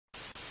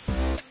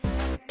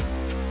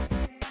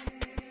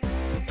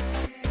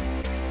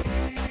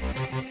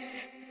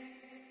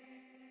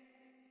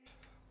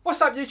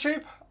What's up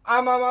YouTube?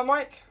 I'm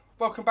Mike.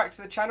 Welcome back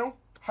to the channel.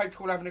 Hope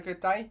you're all having a good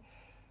day.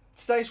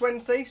 Today's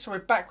Wednesday, so we're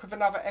back with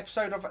another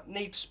episode of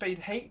Need for Speed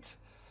Heat.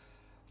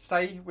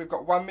 Today we've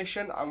got one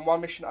mission and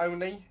one mission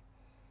only.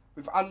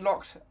 We've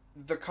unlocked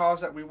the cars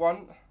that we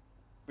want.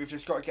 We've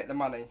just got to get the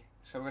money.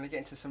 So we're going to get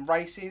into some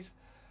races,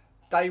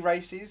 day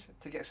races,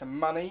 to get some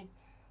money.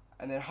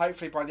 And then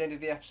hopefully by the end of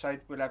the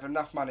episode we'll have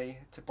enough money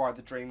to buy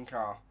the dream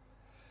car.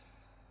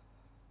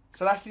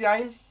 So that's the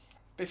aim.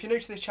 But if you're new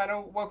to this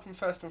channel, welcome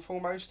first and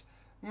foremost.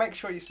 Make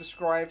sure you're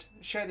subscribed,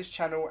 share this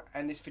channel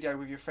and this video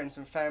with your friends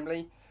and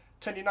family.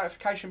 Turn your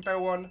notification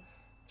bell on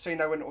so you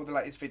know when all the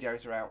latest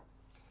videos are out.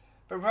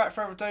 But without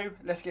further ado,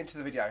 let's get into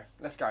the video.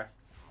 Let's go.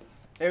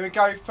 Here we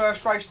go,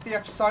 first race of the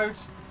episode.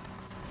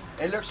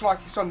 It looks like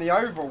it's on the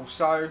oval,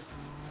 so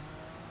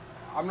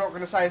I'm not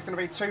going to say it's going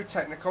to be too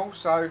technical,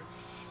 so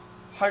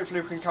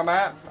hopefully we can come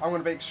out. I'm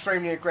going to be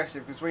extremely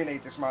aggressive because we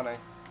need this money.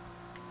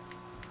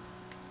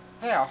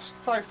 They are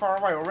so far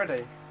away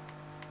already.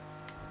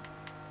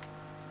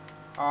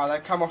 Oh,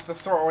 they've come off the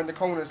throttle in the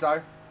corners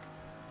though.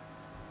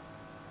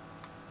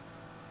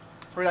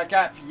 Through that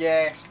gap,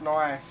 yes,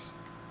 nice.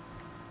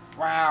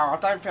 Wow, I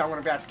don't think I'm going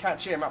to be able to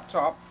catch him up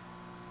top.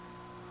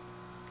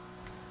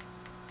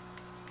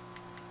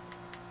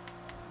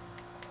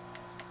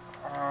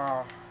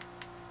 Oh.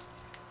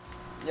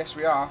 Yes,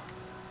 we are.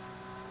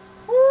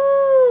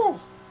 Woo!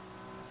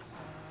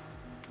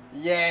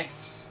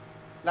 Yes.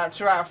 Lap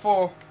 2 out of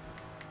 4.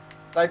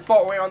 They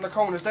bottle it on the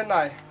corners, didn't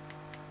they?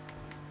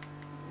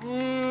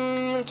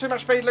 Too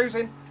much speed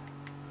losing.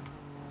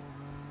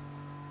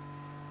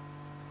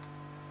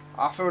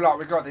 I feel like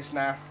we got this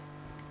now.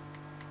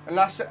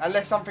 Unless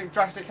something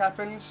drastic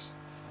happens,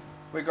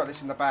 we got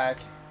this in the bag.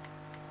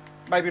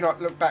 Maybe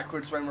not look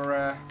backwards when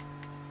we're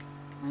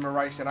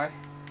racing, eh?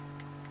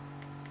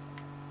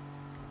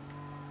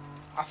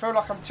 I feel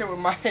like I'm tilting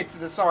my head to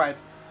the side.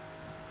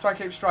 Try and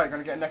keep straight,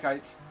 gonna get a neck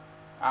ache.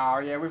 Oh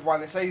yeah, we've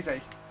won this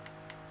easy.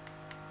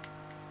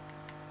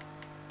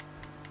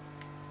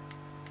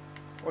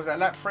 What was that,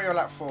 lap 3 or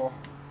lap 4?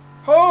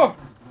 Oh!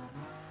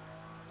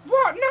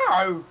 What?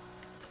 No!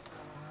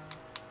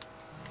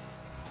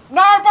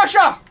 No,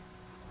 Busher!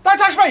 Don't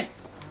touch me!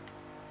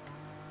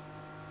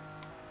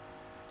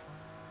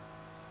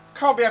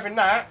 Can't be having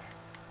that.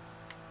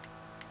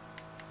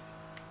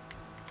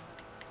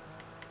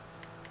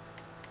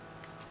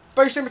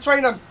 Boost in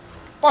between them.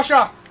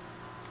 Busher!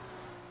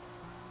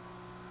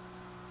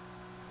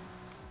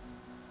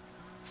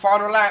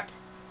 Final lap.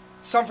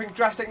 Something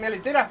drastic nearly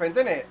did happen,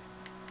 didn't it?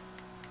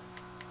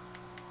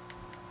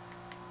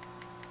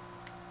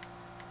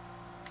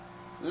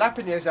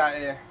 Lapping yous out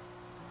here.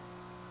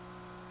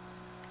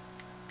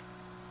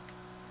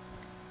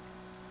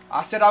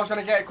 I said I was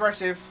going to get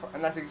aggressive,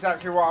 and that's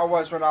exactly what I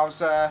was when I was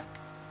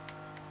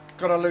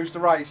going to lose the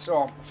race,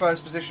 or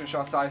first position,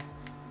 shall I say.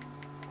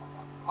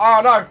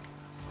 Oh no!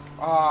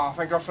 Oh,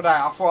 thank God for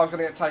that. I thought I was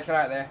going to get taken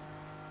out there.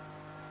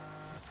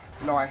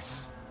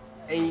 Nice.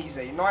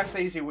 Easy. Nice,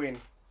 easy win.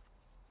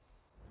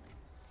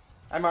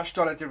 How much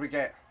dollar did we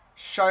get?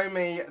 Show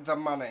me the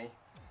money.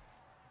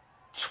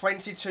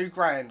 22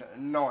 grand.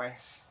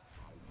 Nice.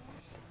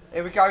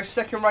 Here we go.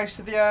 Second race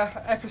of the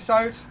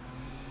episode.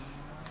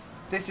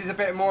 This is a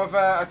bit more of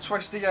a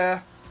twisty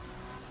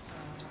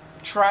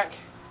track.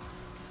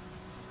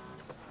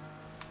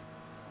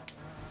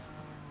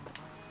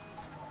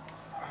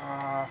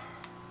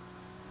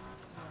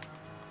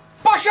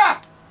 Busher!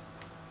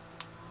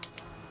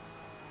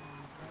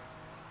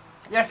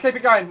 Yes, keep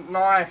it going.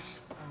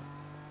 Nice.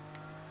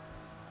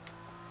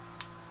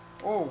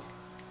 Oh.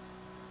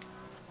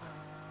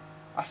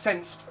 I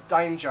sensed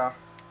danger.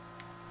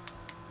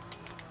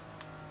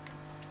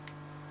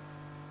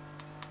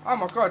 Oh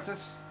my God,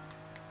 this.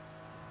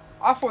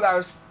 I thought that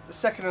was the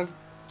second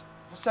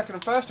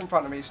and first in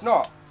front of me. It's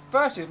not.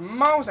 First is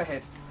miles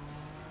ahead.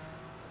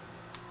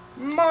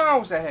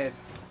 Miles ahead.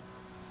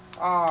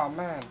 Oh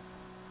man.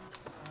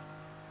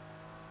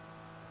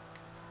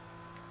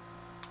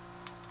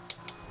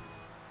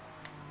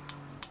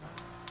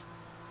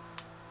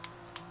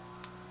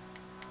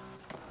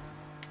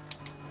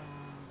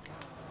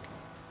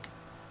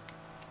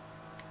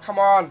 Come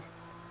on.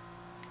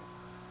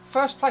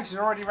 First place is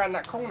already around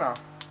that corner.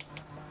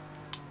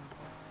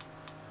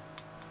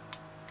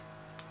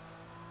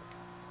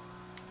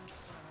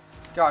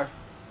 Go.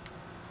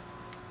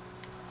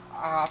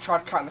 I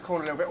tried cutting the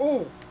corner a little bit.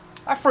 Oh,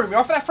 that threw me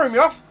off. That threw me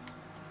off.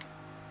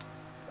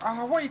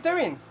 What are you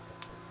doing?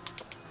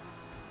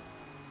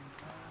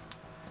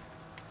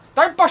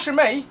 Don't busher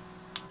me.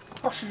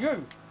 Busher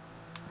you.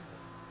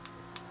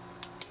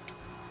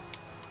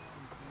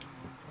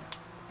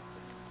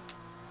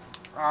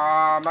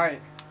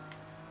 Mate.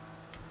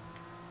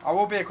 I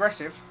will be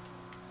aggressive.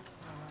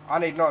 I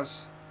need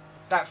Noz.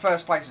 That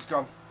first place is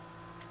gone.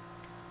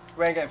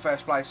 We ain't getting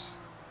first place.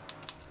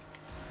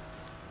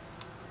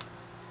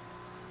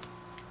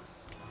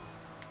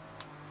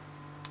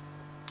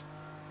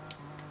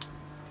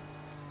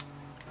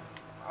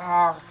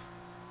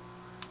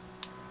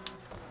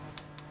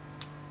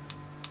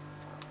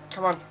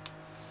 Come on.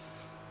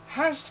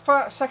 How's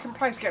second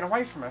place getting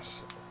away from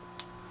us?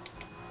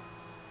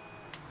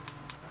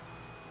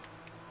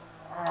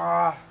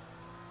 Ah.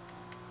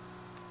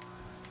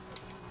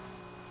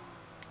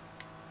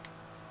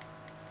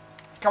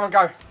 Come on,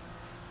 go.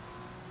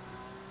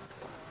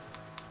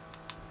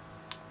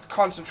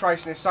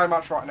 Concentration is so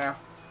much right now.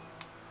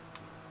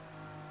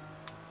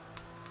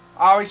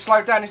 Oh, he's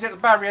slowed down. He's hit the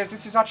barriers.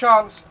 This is our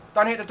chance.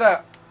 Don't hit the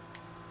dirt.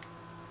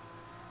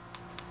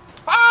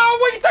 Oh,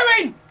 what are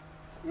you doing?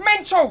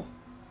 Mental.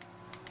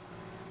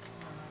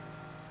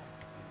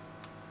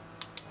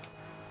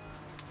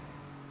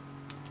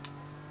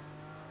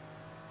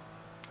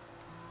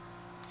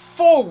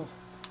 Fool.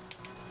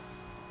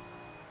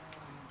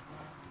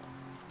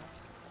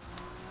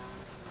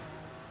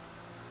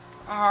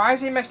 Oh,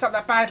 how's he messed up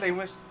that badly?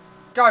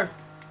 Go.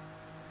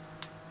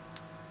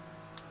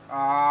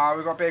 Ah,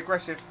 we've got to be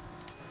aggressive.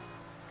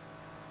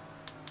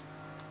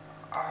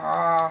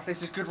 Ah,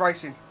 this is good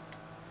racing.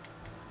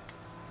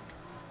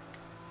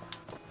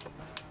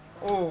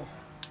 Oh.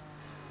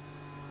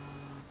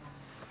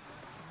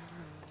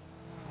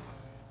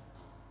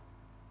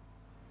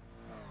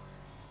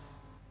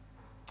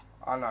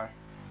 I know.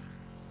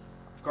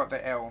 I've got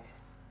the L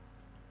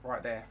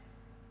right there.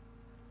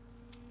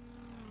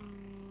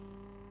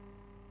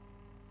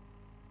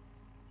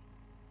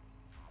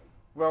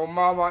 Well,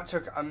 Marmite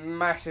took a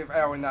massive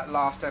L in that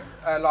last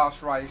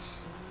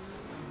race.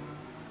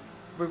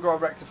 We've got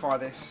to rectify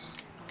this.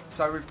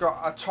 So we've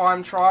got a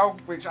time trial,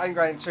 which ain't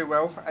going too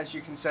well, as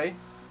you can see.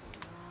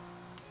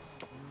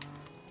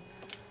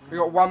 We've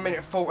got 1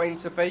 minute 14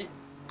 to beat.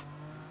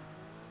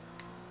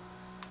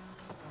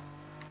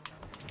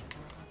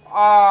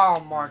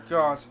 Oh my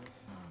god.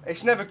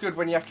 It's never good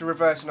when you have to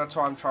reverse in a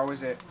time trial,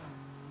 is it?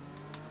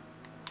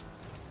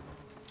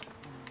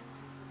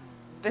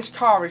 This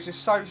car is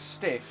just so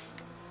stiff.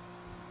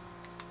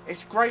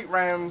 It's great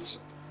round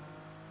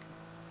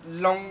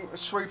long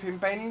swooping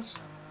bends,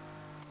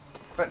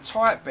 but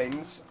tight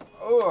bends,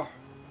 oh,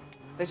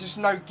 there's just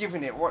no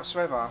giving it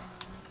whatsoever.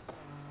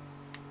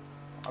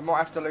 I might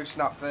have to loosen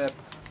up the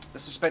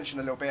suspension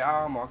a little bit.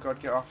 Oh my god,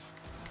 get off.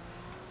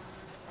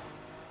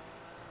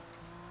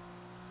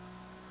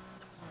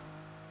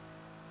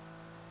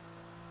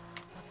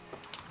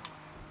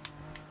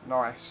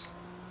 Nice.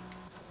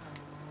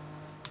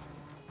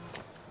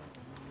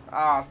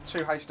 Ah,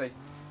 too hasty.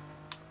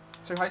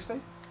 Too hasty? Is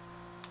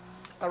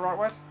that the right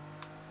word?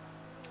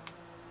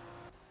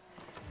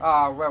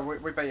 Ah, well,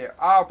 we beat it.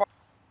 Oh, but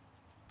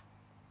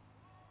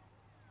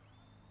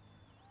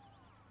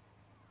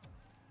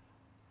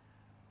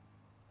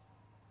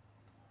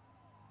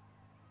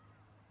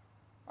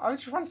I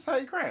just won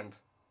 30 grand.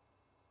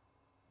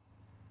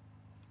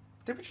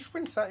 Did we just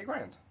win 30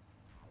 grand?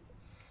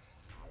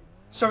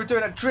 So we're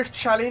doing a drift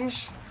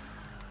challenge.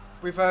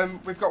 We've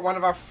got one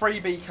of our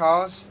freebie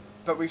cars,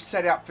 but we've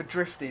set it up for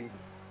drifting.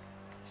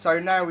 So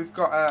now we've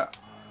got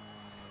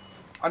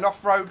an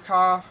off-road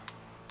car,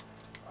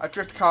 a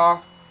drift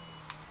car,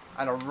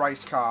 and a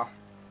race car.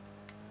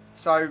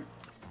 So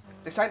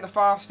this ain't the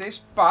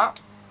fastest,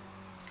 but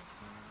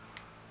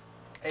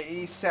it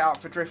is set up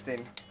for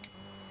drifting.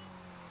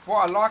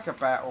 What I like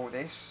about all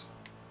this,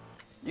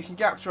 you can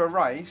get up to a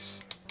race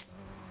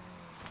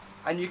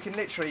and you can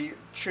literally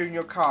tune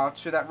your car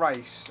to that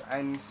race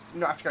and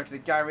you not have to go to the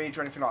garage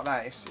or anything like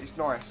that. It's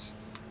nice.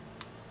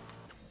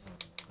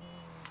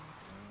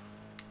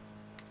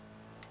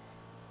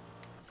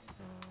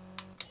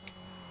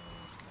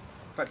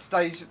 But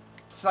today's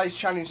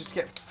challenge is to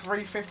get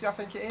 350, I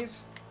think it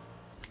is.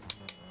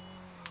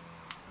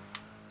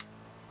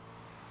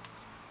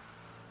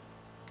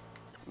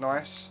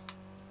 Nice.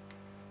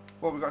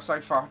 What have we got so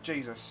far?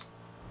 Jesus.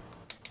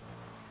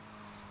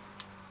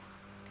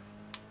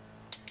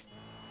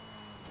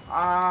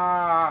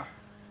 Ah.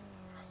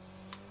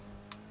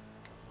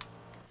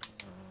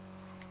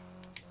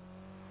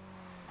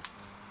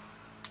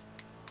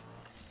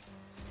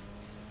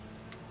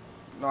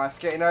 Nice,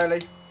 getting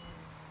early.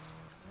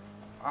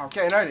 Oh,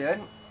 getting early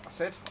then, I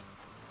said.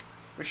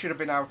 We should have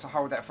been able to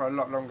hold that for a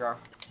lot longer.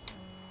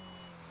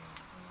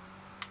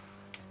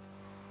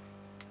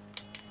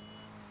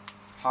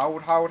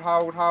 Hold, hold,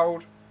 hold,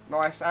 hold.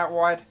 Nice, out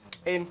wide,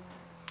 in.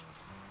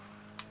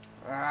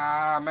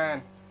 Ah,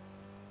 man.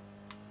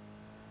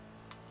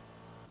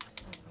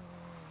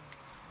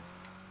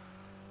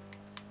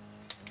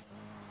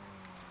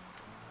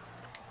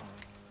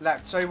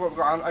 Lap 2, what we've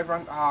got on over?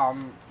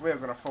 We're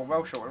going to fall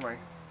well short, aren't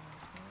we?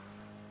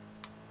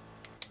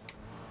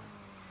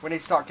 We need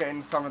to start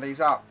getting some of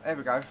these up. There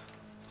we go.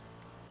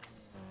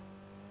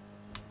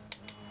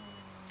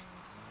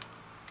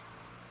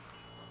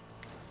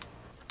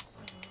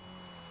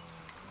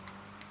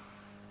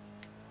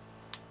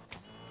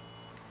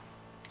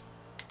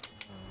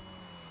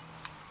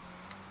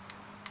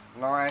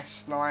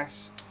 Nice,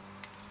 nice.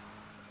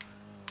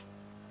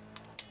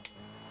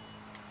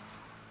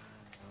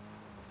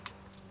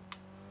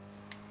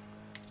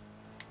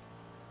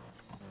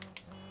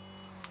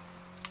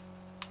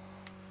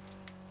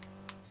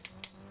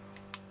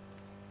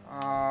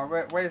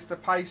 Where's the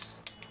pace?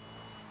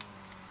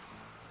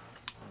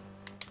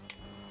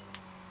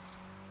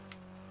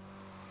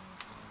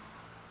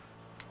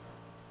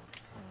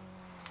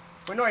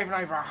 We're not even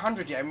over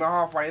 100 yet and we're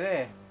halfway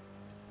there.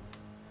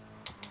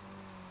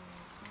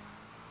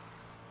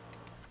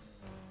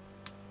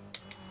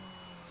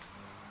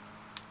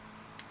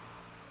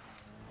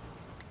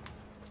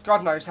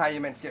 God knows how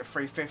you're meant to get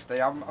 350.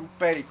 I'm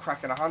barely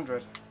cracking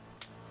 100.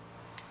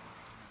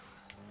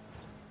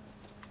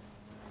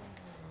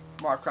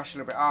 Might have crashed a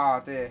little bit.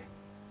 Ah, dear.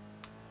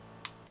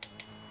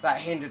 That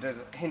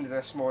hindered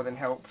us more than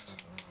helped.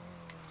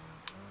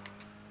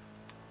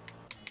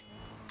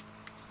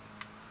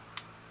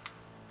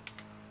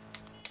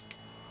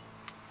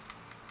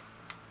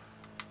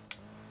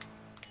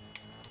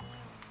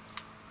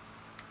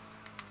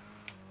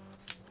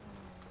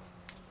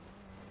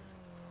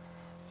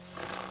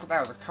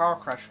 That was a car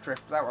crash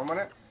drift, that one,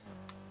 wasn't it?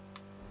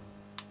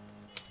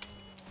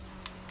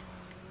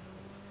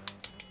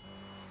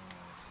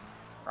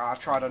 I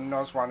tried a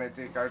NOS one, it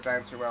didn't go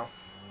down too well.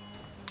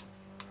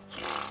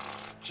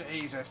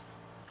 Jesus.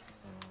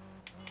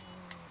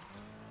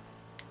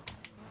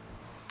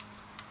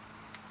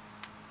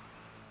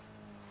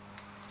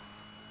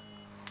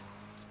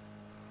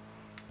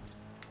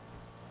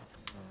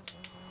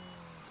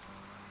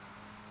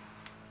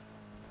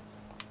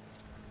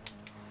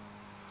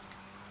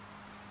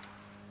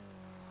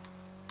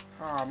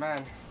 Oh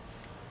man.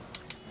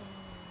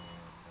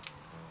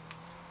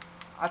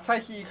 I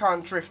take it you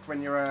can't drift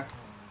when you're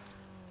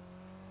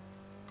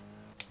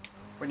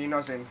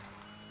nozzing.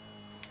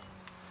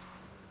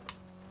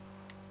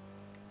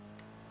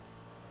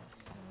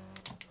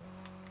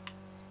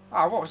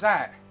 Ah, what was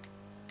that?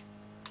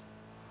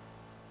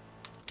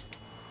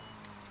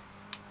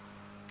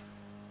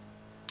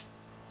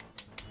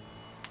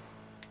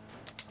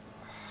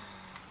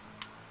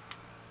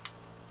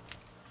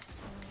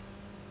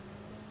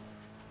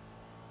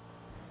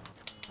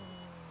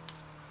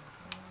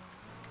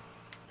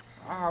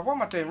 Ah, what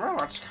am I doing wrong?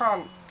 I just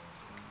can't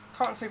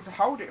seem to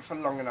hold it for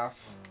long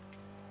enough.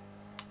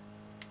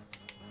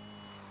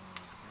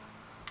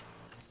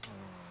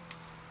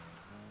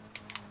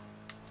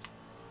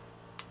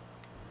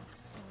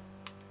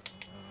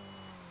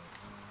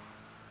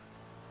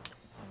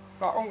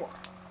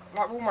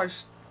 Like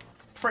almost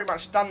pretty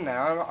much done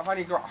now. I've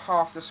only got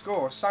half the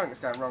score. Something's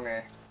going wrong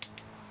here.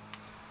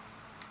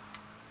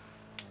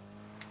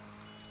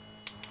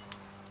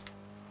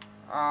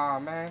 Ah,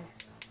 man.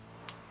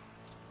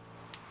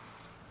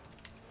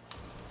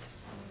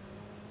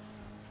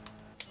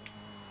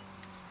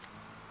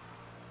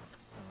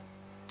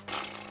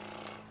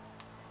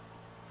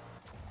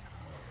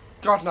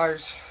 God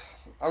knows.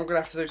 I'm going to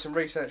have to do some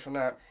research on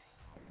that.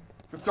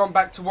 We've gone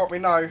back to what we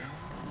know.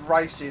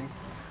 Racing.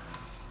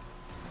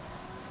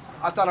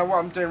 I don't know what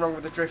I'm doing wrong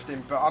with the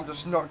drifting, but I'm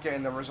just not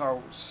getting the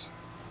results.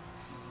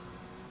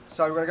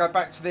 So we're going to go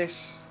back to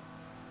this.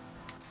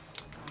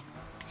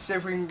 See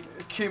if we can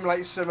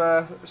accumulate some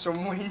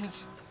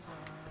wins.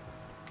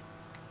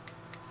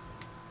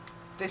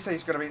 This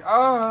is going to be...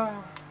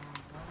 Oh,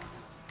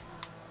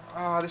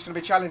 this is going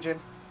to be challenging.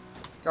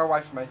 Go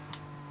away from me.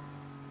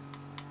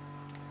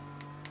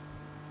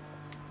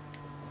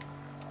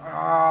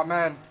 Oh,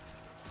 man.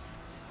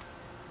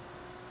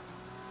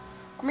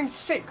 I'm in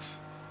 6th.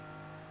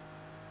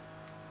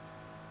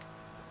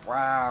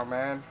 Wow,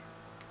 man.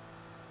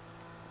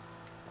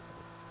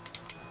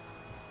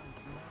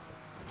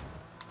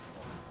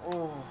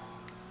 Oh.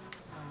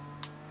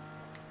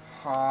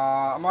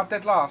 Am I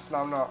dead last? No,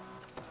 I'm not.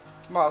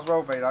 Might as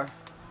well be, though.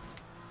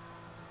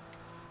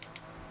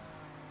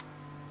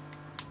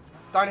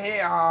 Don't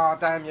hit. Ah,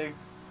 damn you.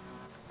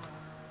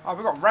 Oh,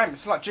 we've got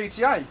ramps like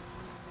GTA.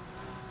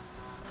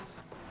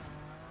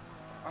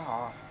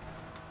 Oh.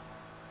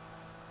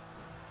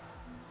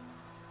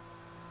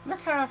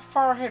 Look how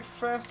far ahead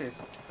first is.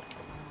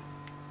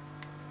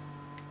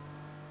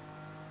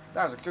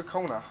 That was a good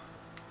corner.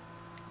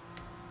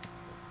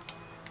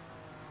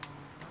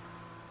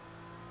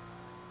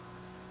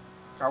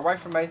 Go away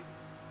from me.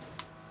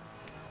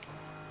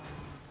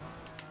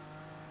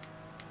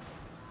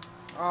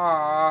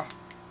 Ah.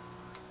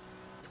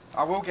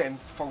 I will get in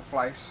full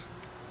place.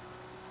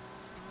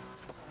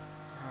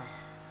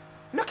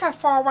 Look how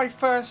far away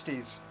first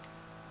is.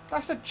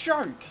 That's a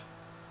joke.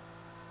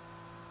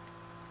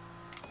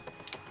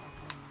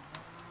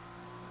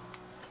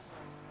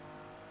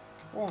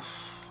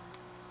 Oof.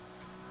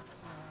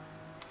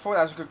 Thought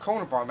that was a good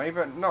corner by me,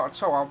 but not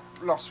at all.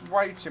 I lost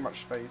way too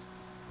much speed.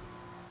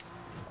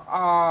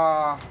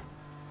 Ah.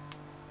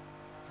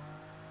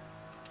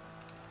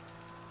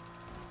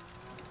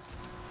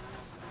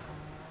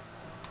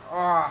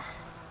 Ah.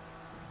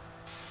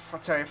 I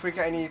tell you, if we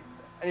get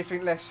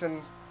anything less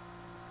than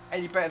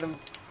any better than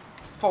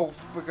 4th,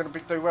 we're going to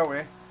do well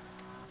here.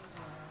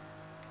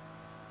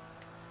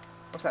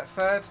 What's that,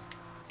 3rd?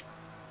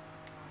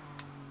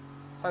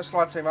 Don't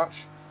slide too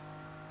much.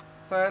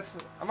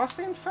 3rd. Am I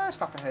seeing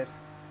 1st up ahead?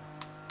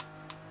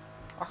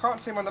 I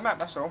can't see him on the map,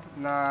 that's all.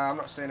 Nah, I'm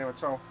not seeing him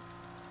at all.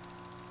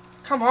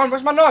 Come on,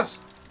 where's my NOS?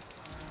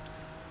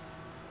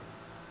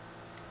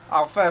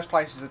 Oh, 1st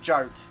place is a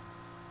joke.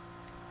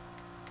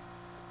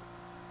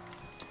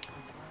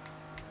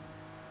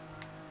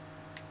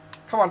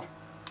 Come on.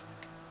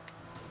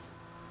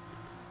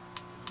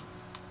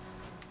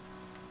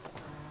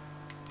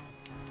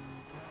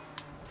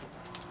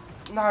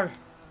 No.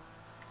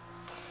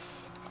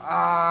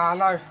 Ah,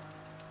 no.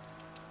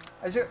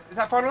 Is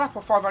that final lap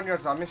or 500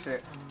 yards? I miss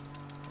it.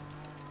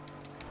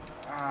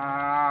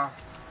 Ah.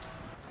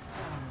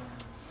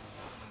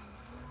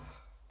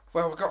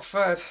 Well, we got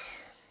third.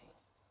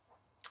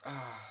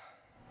 Ah.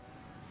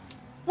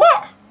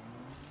 What?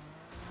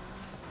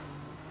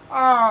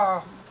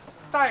 Ah,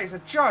 that is a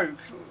joke.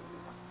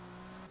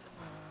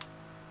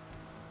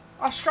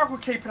 I struggle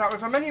keeping up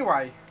with them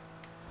anyway.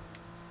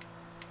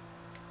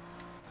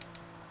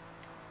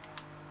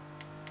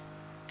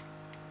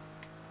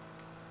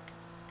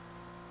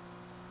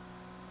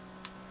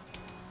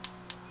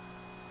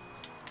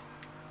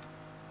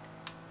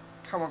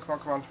 Come on, come on,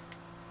 come on.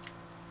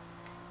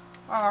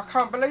 Oh, I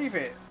can't believe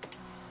it.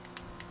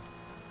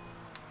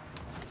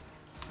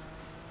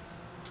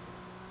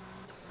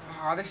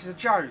 Oh, this is a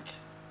joke.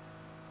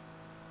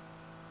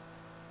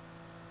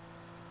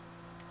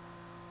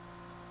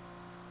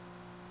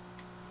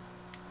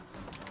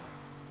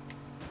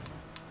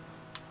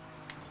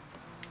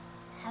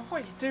 Oh,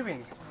 what are you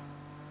doing?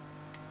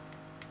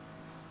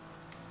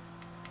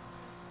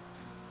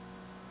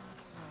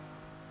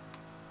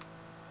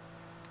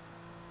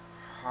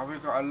 Oh,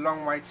 we've got a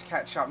long way to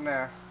catch up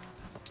now.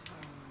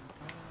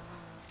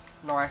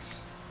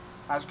 Nice.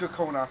 That was a good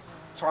corner.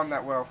 Timed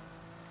that well.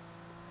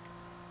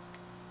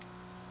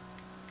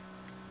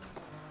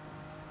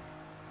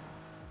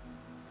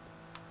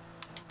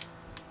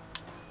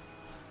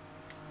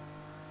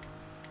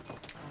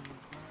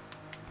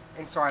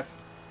 Inside.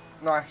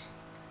 Nice.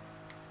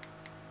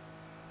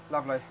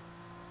 Lovely.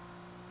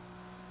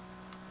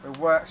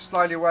 We're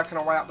slowly working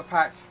our way up the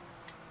pack.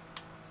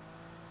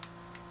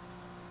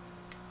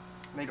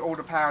 Need all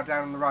the power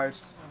down on the road.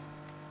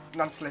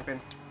 None slipping.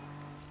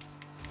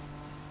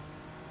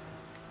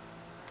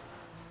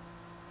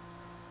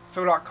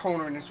 Feel like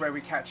cornering is where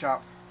we catch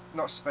up,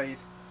 not speed.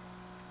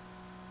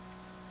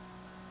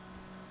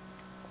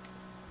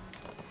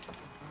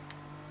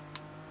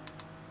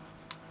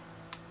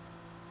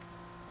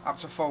 Up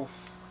to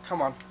fourth.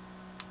 Come on.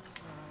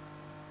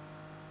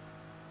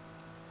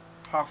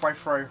 Halfway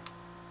through.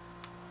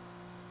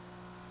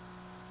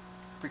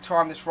 If we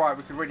time this right,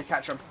 we could really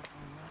catch them.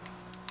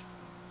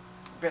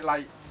 A bit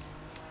late.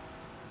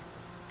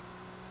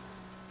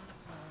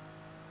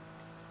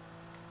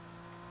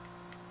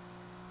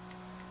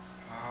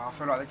 Oh, I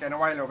feel like they're getting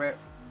away a little bit.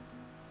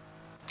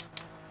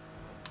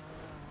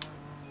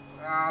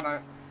 Ah,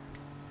 no.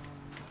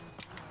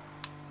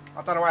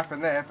 I don't know what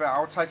happened there, but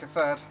I'll take a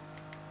third.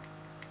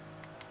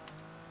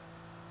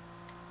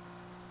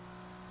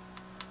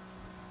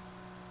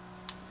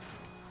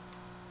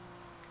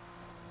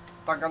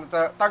 Don't go on the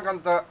dirt. Don't go on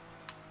the dirt.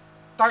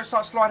 Don't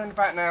start sliding the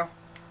back now.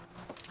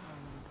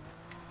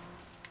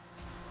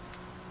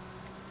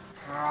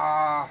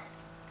 Ah.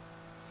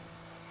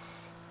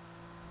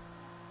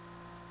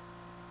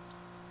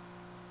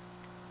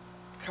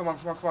 Come on,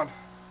 come on, come on.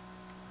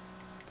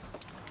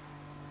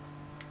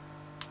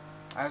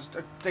 That's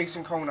a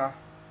decent corner.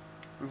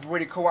 We've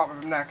really caught up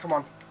with him now. Come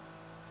on.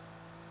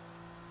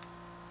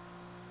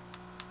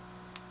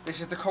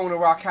 This is the corner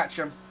where I catch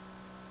him.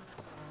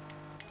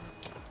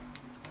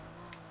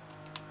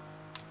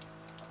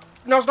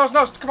 Nose, nose,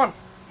 nose. Come on.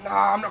 No,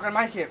 I'm not going to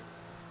make it.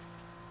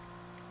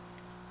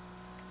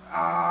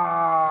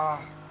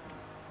 Ah.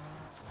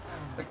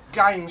 The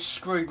game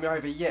screwed me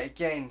over yet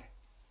again.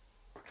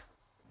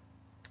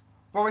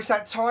 Well, it's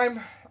that time.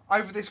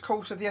 Over this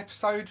course of the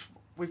episode,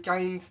 we've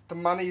gained the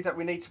money that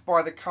we need to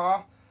buy the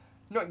car.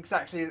 Not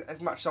exactly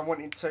as much as I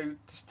wanted to,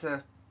 just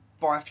to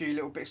buy a few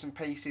little bits and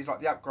pieces like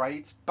the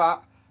upgrades,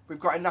 but we've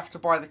got enough to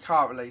buy the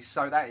car at least,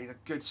 so that is a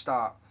good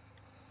start.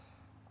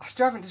 I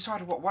still haven't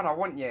decided what one I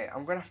want yet.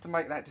 I'm going to have to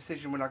make that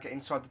decision when I get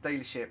inside the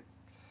dealership.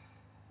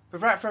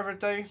 But without further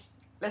ado,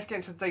 let's get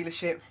into the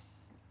dealership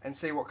and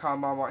see what car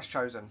Marmite's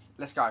chosen.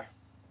 Let's go.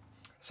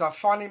 So I've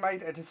finally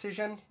made a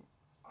decision.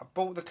 I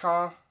bought the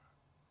car.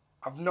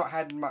 I've not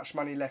had much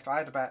money left. I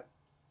had about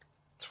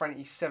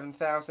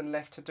 27,000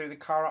 left to do the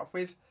car up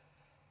with.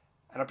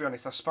 And I'll be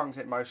honest, I spunked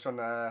it most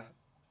on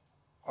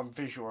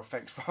visual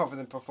effects rather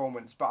than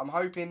performance. But I'm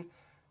hoping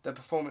the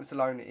performance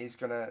alone is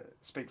going to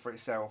speak for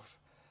itself.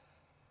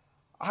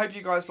 I hope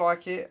you guys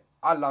like it.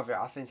 I love it.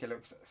 I think it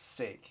looks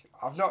sick.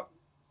 I've not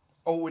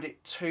altered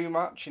it too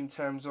much in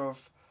terms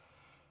of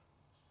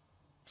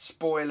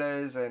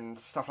spoilers and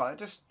stuff like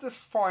that. Just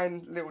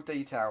fine little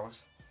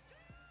details.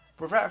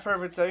 Without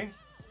further ado,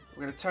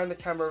 we're going to turn the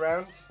camera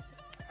around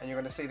and you're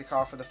going to see the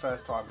car for the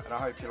first time, and I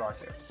hope you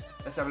like it.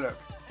 Let's have a look.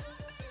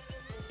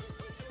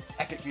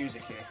 Epic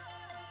music here.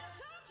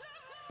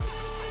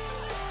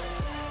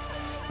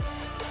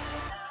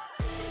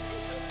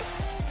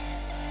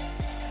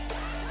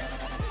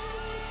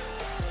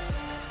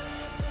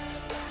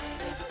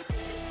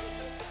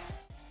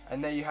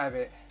 And there you have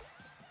it.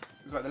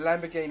 We've got the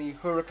Lamborghini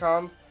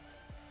Huracan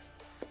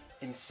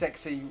in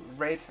sexy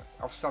red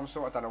of some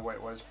sort. I don't know what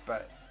it was,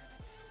 but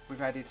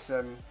we've added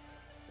some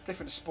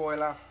different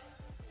spoiler,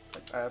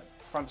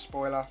 front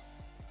spoiler,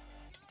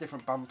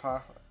 different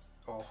bumper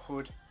or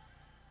hood.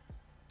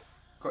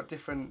 Got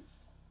different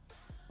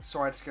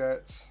side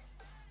skirts,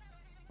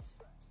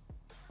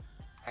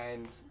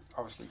 and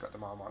obviously you've got the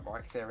Marmite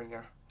mic there, haven't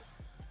you?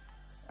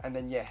 And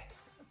then yeah,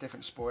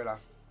 different spoiler.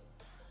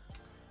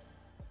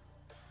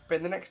 But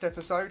in the next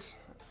episode,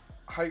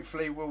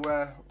 hopefully we'll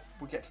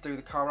get to do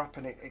the car up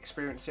and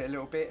experience it a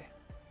little bit.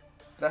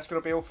 That's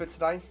going to be all for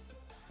today.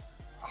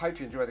 I hope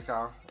you enjoy the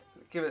car.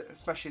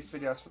 Smash this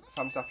video a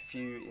thumbs up if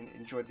you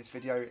enjoyed this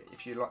video,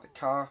 if you like the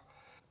car.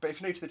 But if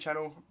you're new to the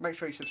channel, make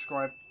sure you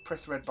subscribe,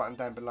 press the red button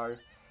down below,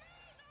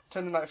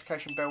 turn the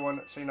notification bell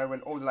on so you know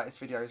when all the latest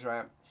videos are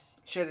out.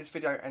 Share this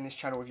video and this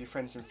channel with your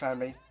friends and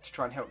family to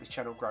try and help this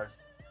channel grow.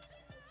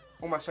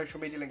 All my social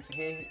media links are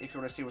here if you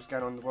want to see what's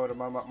going on in the world of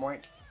Marmite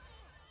Mike.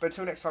 But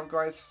until next time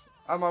guys,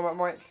 I'm Marmite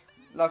Mike,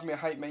 love me or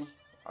hate me,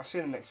 I'll see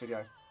you in the next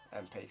video,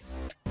 and peace.